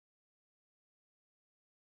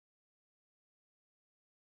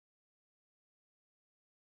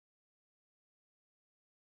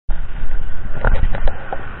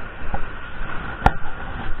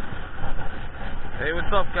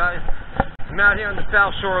What's up, guys? I'm out here on the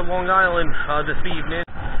South Shore of Long Island this evening,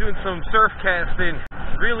 doing some surf casting.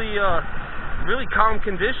 Really calm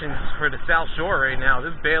conditions for the South Shore right now.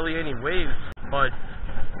 There's barely any waves, but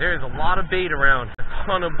there's a lot of bait around. A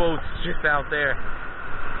ton of boats just out there.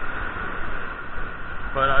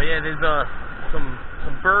 But yeah, there's some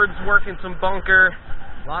birds working some bunker.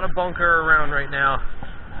 A lot of bunker around right now.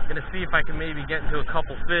 Gonna see if I can maybe get into a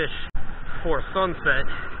couple fish before sunset.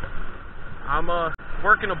 I'm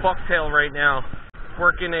working a bucktail right now.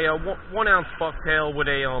 Working a 1 ounce bucktail with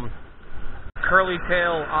a curly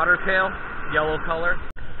tail, otter tail, yellow color.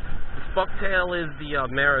 This bucktail is the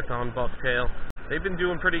marathon bucktail. They've been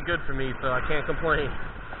doing pretty good for me, so I can't complain.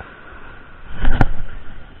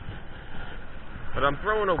 But I'm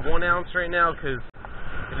throwing a 1 ounce right now because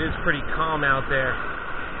it is pretty calm out there.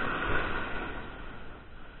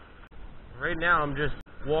 Right now I'm just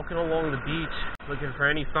walking along the beach looking for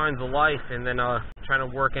any signs of life, and then trying to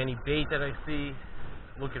work any bait that I see,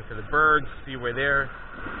 looking for the birds, see where they're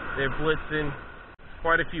blitzing.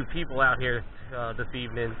 Quite a few people out here this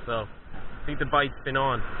evening, so I think the bite's been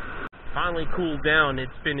on. Finally cooled down.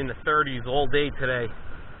 It's been in the 30s all day today.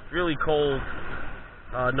 Really cold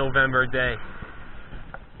November day.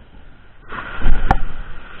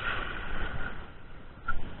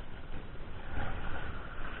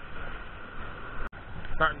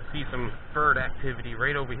 Starting to see some bird activity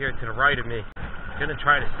right over here to the right of me. Gonna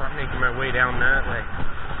try to start making my way down that way.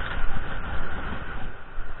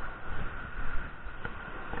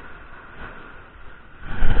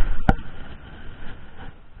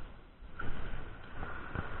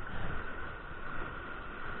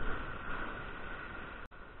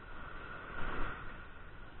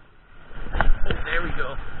 Oh, there we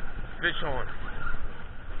go. Fish on.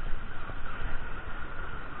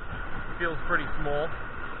 Feels pretty small.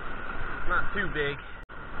 Not too big.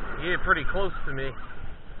 He hit pretty close to me.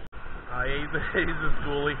 Yeah, he's a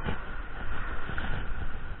schoolie.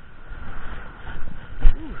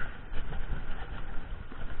 Ooh.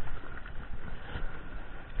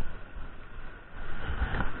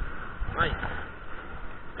 Nice.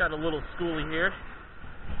 Got a little schoolie here.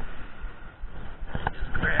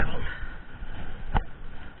 Just grab him.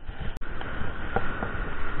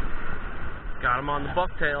 Got him on the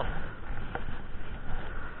bucktail.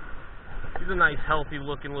 He's a nice, healthy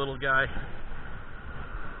looking little guy.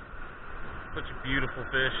 Such a beautiful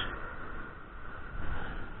fish.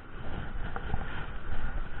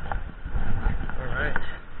 Alright.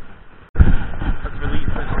 Let's release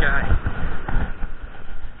this guy.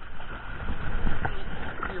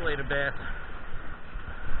 See you later, bass.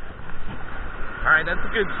 Alright, that's a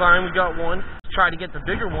good sign. We got one. Let's try to get the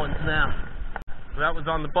bigger ones now. So that was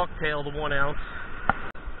on the bucktail, the 1 ounce.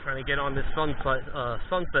 Trying to get on this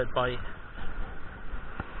sunset bite.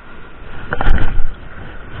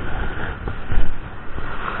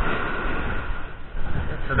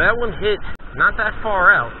 So that one hit not that far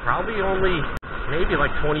out, probably only maybe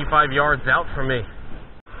like 25 yards out from me.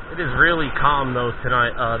 It is really calm though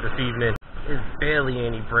tonight, this evening. There's barely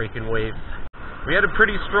any breaking waves. We had a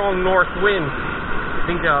pretty strong north wind, I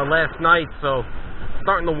think last night, so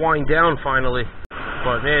starting to wind down finally.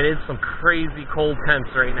 But man, it's some crazy cold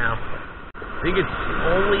temps right now. I think it's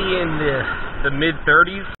only in the mid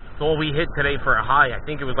 30s. It's all we hit today for a high. I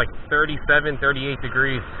think it was like 37, 38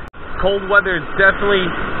 degrees. Cold weather is definitely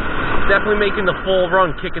making the fall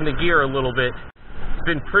run, kicking the gear a little bit. It's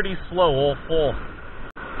been pretty slow all fall.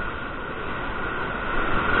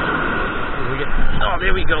 Oh,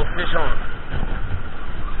 there we go, fish on.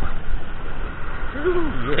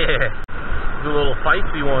 Ooh, yeah, it's a little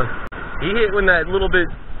feisty one. He hit when that little bit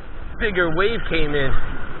bigger wave came in.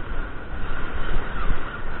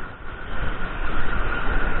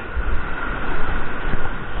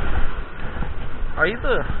 Oh,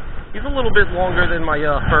 he's a little bit longer than my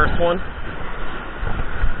first one.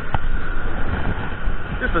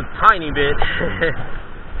 Just a tiny bit.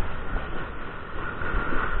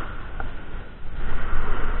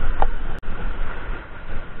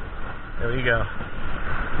 There we go.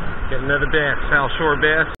 Get another bass, South Shore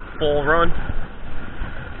bass, fall run.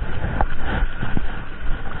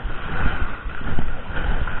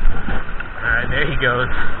 Alright, there he goes.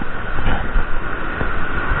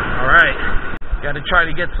 Alright. Got to try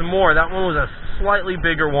to get some more. That one was a slightly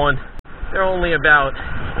bigger one. They're only about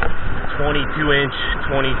 22 inch,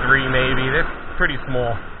 23 maybe. They're pretty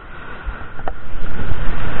small.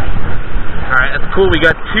 Alright, that's cool. We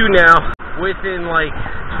got two now within like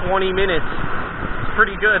 20 minutes. It's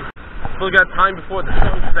pretty good. Still got time before the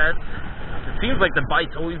sun sets. It seems like the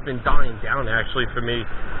bite's always been dying down actually for me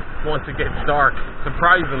once it gets dark,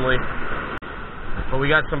 surprisingly. But we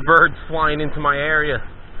got some birds flying into my area.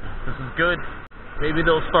 This is good. Maybe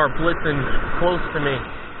they'll start blitzing close to me.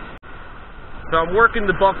 So I'm working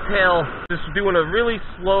the bucktail, just doing a really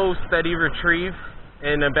slow, steady retrieve,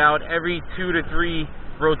 and about every 2 to 3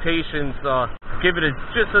 rotations, give it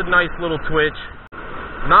just a nice little twitch.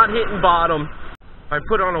 Not hitting bottom. If I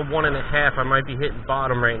put on a 1.5, I might be hitting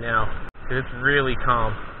bottom right now. It's really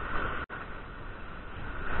calm.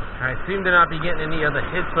 I seem to not be getting any other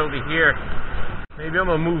hits over here. Maybe I'm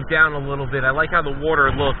gonna move down a little bit. I like how the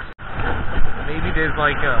water looks. Maybe there's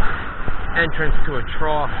like a entrance to a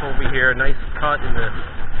trough over here, a nice cut in the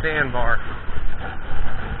sandbar.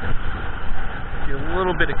 See a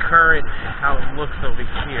little bit of current, how it looks over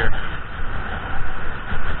here.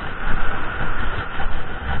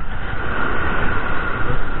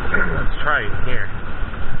 Let's try it here.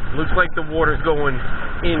 Looks like the water's going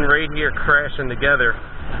in right here, crashing together.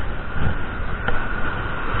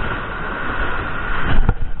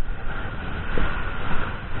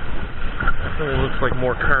 Definitely looks like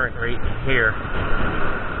more current right in here.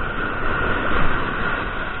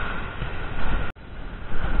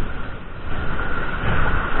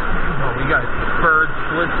 Oh, we got birds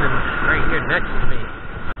blitzing right here next to me.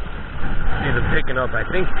 See them picking up, I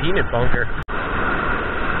think, peanut bunker.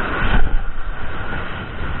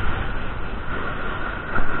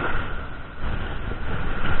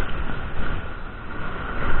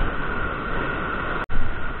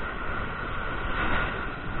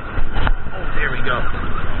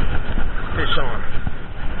 Fish on.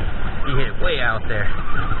 He hit way out there.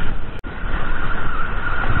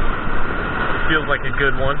 Feels like a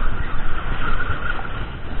good one.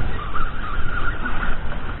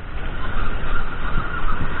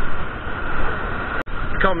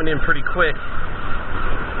 It's coming in pretty quick.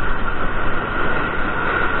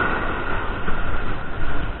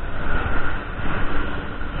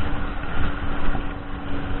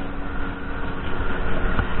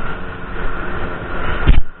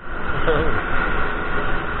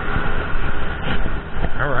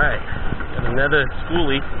 Another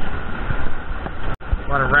schoolie. A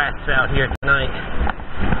lot of rats out here tonight.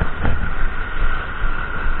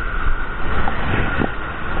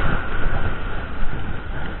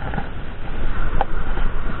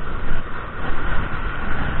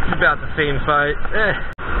 It's about the same size.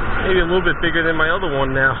 Maybe a little bit bigger than my other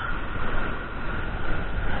one now.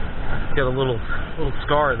 Got a little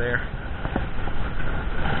scar there.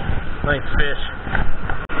 Nice fish.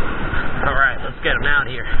 Alright, let's get him out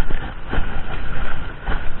here.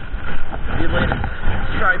 See you later,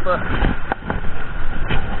 striper.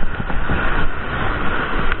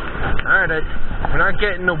 Alright, we're not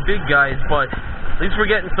getting no big guys, but at least we're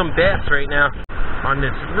getting some bass right now on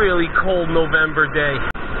this really cold November day.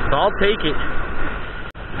 So I'll take it.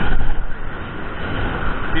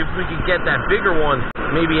 See if we can get that bigger one.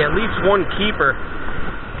 Maybe at least one keeper.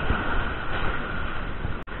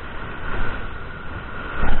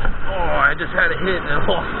 Oh, I just had a hit and I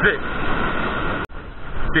lost it.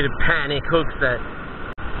 Bit of panic hooks that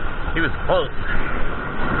he was close.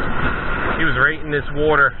 He was right in this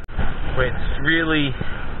water where it's really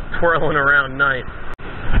twirling around nice.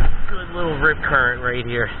 Good little rip current right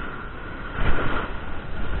here.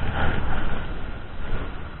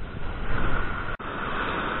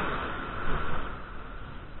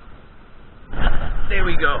 There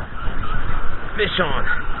we go. Fish on.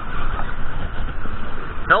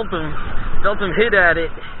 Felt him hit at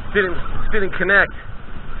it. Didn't connect.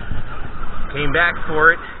 Came back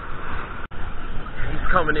for it.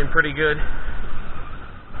 He's coming in pretty good.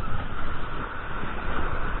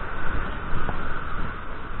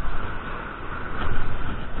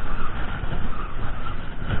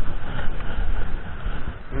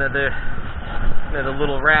 Another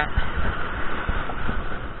little rat.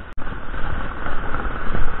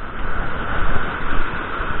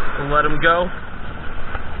 We'll let him go.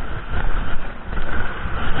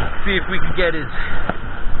 See if we can get his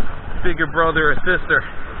bigger brother or sister.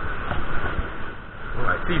 Oh,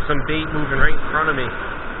 I see some bait moving right in front of me.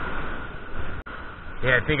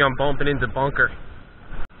 Yeah, I think I'm bumping into bunker.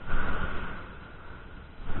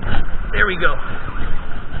 There we go.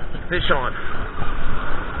 Fish on.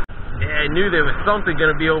 Yeah, I knew there was something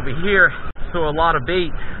going to be over here. So a lot of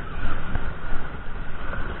bait.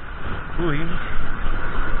 Ooh,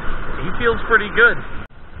 he feels pretty good.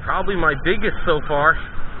 Probably my biggest so far.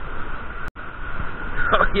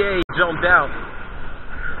 Oh yeah, he jumped out.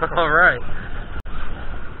 Alright.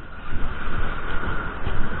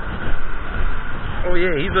 Oh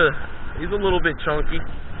yeah, he's a little bit chunky.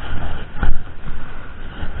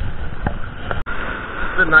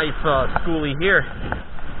 It's a nice schoolie here.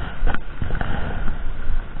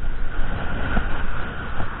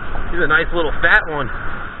 He's a nice little fat one.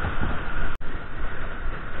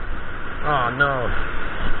 Oh no.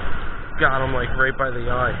 Got him like right by the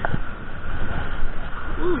eye.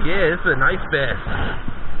 Ooh, yeah, this is a nice bass.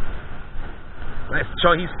 Nice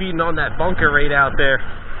chunk. He's feeding on that bunker right out there.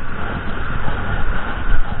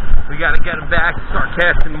 We gotta get him back, start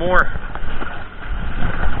casting more.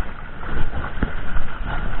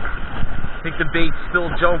 I think the bait's still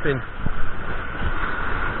jumping.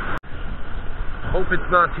 Hope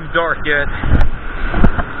it's not too dark yet.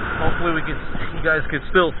 Hopefully you guys can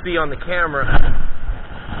still see on the camera.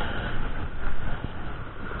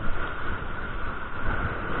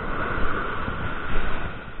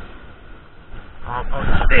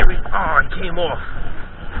 Oh, it came off.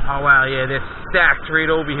 Oh wow, yeah, they're stacked right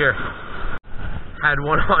over here. Had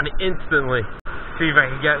one on instantly. See if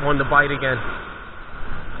I can get one to bite again.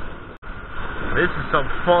 This is some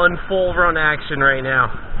fun full run action right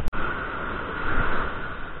now.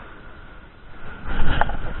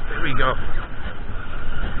 There we go.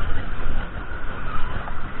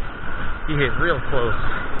 He hit real close.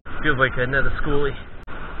 Feels like another schoolie.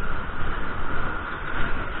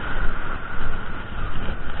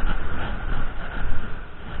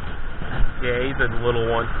 Yeah, he's a little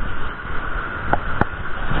one.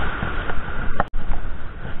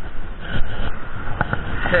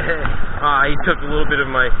 He took a little bit of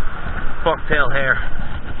my bucktail hair.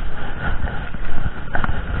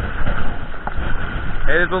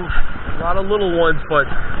 There's a lot of little ones, but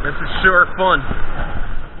this is sure fun.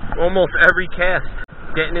 Almost every cast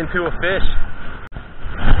getting into a fish.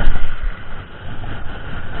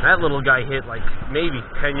 That little guy hit like maybe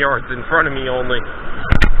 10 yards in front of me only.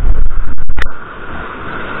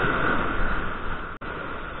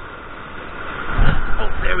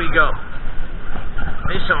 Oh, there we go.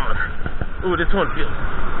 Fish on. Ooh, this one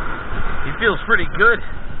feels pretty good.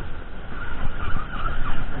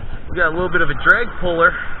 We got a little bit of a drag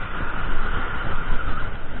puller.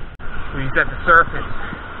 He's at the surface.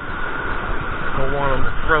 Don't want him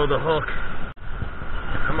to throw the hook.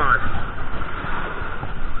 Come on.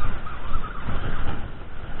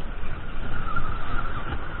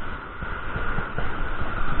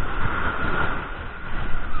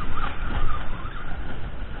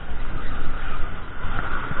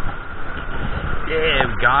 Yeah,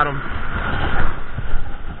 we got him.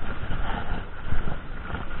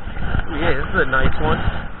 Yeah, this is a nice one.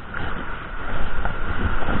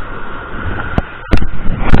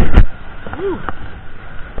 Woo.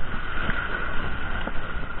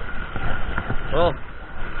 Well,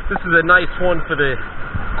 this is a nice one for the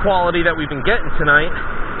quality that we've been getting tonight.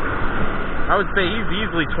 I would say he's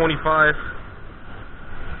easily 25.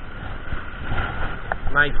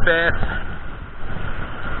 Nice bass.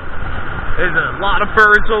 There's a lot of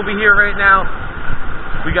birds over here right now.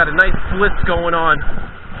 We got a nice blitz going on.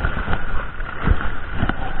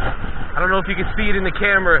 I don't know if you can see it in the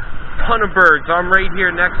camera. Ton of birds. I'm right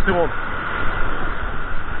here next to them.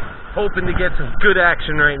 Hoping to get some good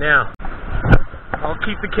action right now. I'll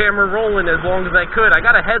keep the camera rolling as long as I could. I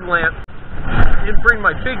got a headlamp. I didn't bring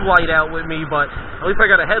my big light out with me, but at least I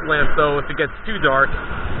got a headlamp though if it gets too dark.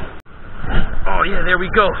 Oh yeah, there we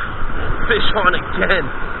go. Fish on again.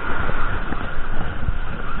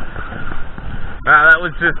 Wow, that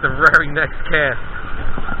was just the very next cast.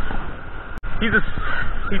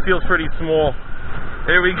 He feels pretty small.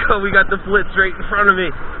 There we go, we got the blitz right in front of me.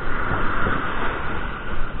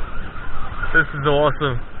 This is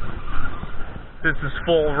awesome. This is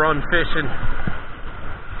full run fishing.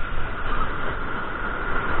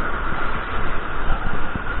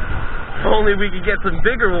 If only we could get some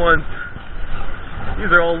bigger ones.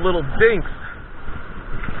 These are all little dinks.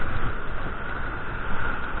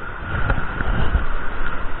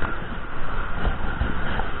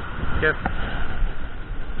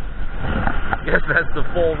 Guess that's the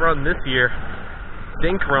full run this year.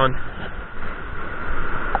 Dink run.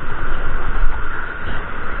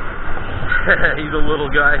 He's a little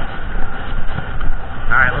guy.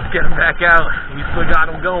 Alright, let's get him back out. We still got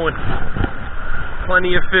him going.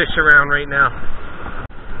 Plenty of fish around right now.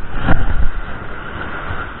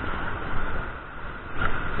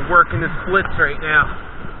 We're working this blitz right now.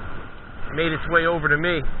 Made its way over to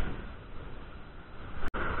me.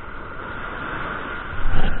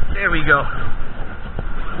 There we go.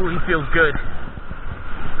 Ooh, he feels good.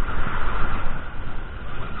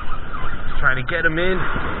 Just trying to get him in.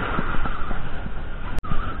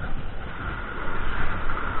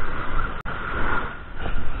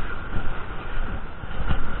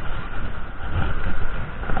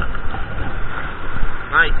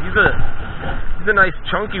 Nice. He's a nice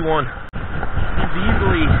chunky one.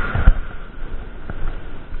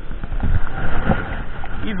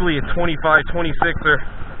 He's easily a 25, 26er.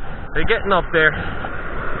 They're getting up there.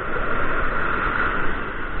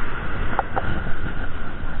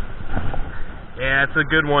 Yeah, it's a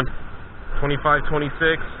good one. 25,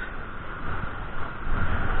 26.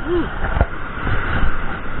 Woo.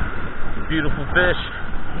 Beautiful fish.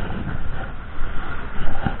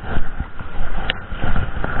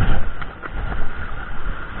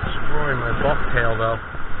 Destroying my bucktail though.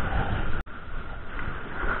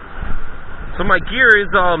 So my gear is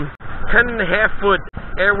 10.5 foot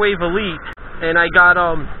Airwave Elite, and I got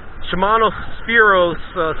Shimano Spheros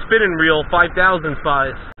spinning reel 5000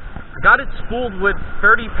 size. I got it spooled with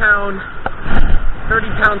 30 pound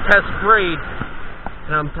test braid,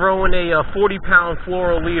 and I'm throwing a 40 pound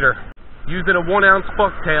fluoro leader, using a 1 ounce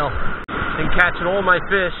bucktail, and catching all my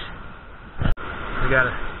fish. We got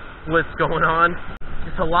a blitz going on.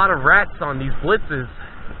 Just a lot of rats on these blitzes.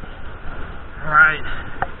 Alright.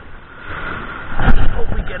 Hope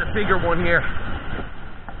we get a bigger one here.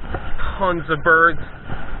 Tons of birds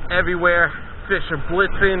everywhere. Fish are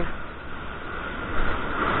blitzing.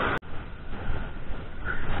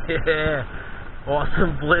 Yeah.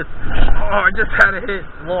 Awesome blitz. Oh, I just had a hit.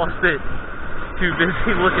 Lost it. Too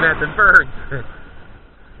busy looking at the birds.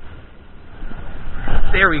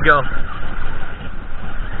 There we go.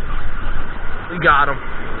 We got him.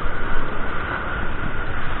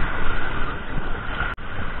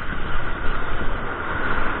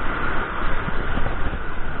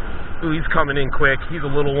 Ooh, he's coming in quick. He's a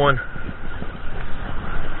little one.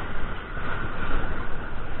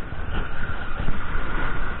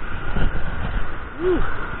 Woo.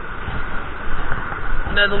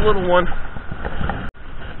 Another little one.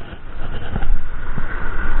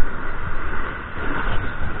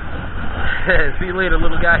 See you later,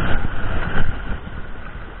 little guy.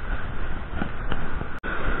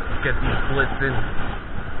 Get these blitzing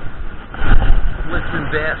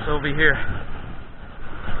bass over here.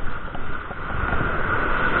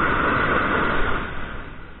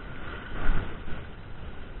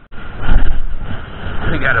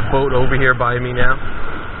 We got a boat over here by me now.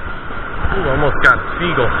 Ooh, almost got a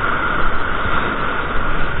seagull.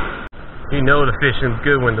 You know the fishing's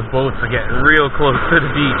good when the boats are getting real close to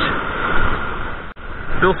the beach.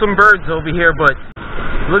 Still some birds over here, but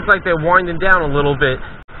it looks like they're winding down a little bit.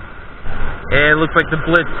 And it looks like the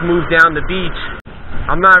blitz moved down the beach.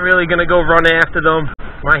 I'm not really going to go run after them.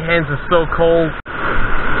 My hands are so cold.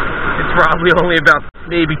 It's probably only about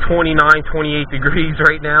maybe 29, 28 degrees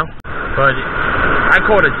right now. But I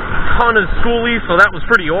caught a ton of schoolies, so that was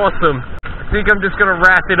pretty awesome. I think I'm just going to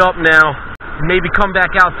wrap it up now. And maybe come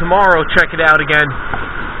back out tomorrow, check it out again.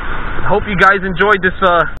 I hope you guys enjoyed this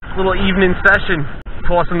little evening session.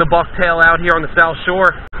 Tossing the bucktail out here on the South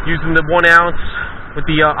Shore. Using the 1 ounce with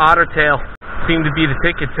the Otter Tail. Seemed to be the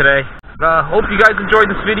ticket today. Hope you guys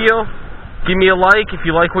enjoyed this video. Give me a like if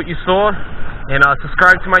you like what you saw. And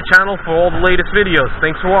subscribe to my channel for all the latest videos.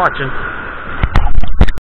 Thanks for watching.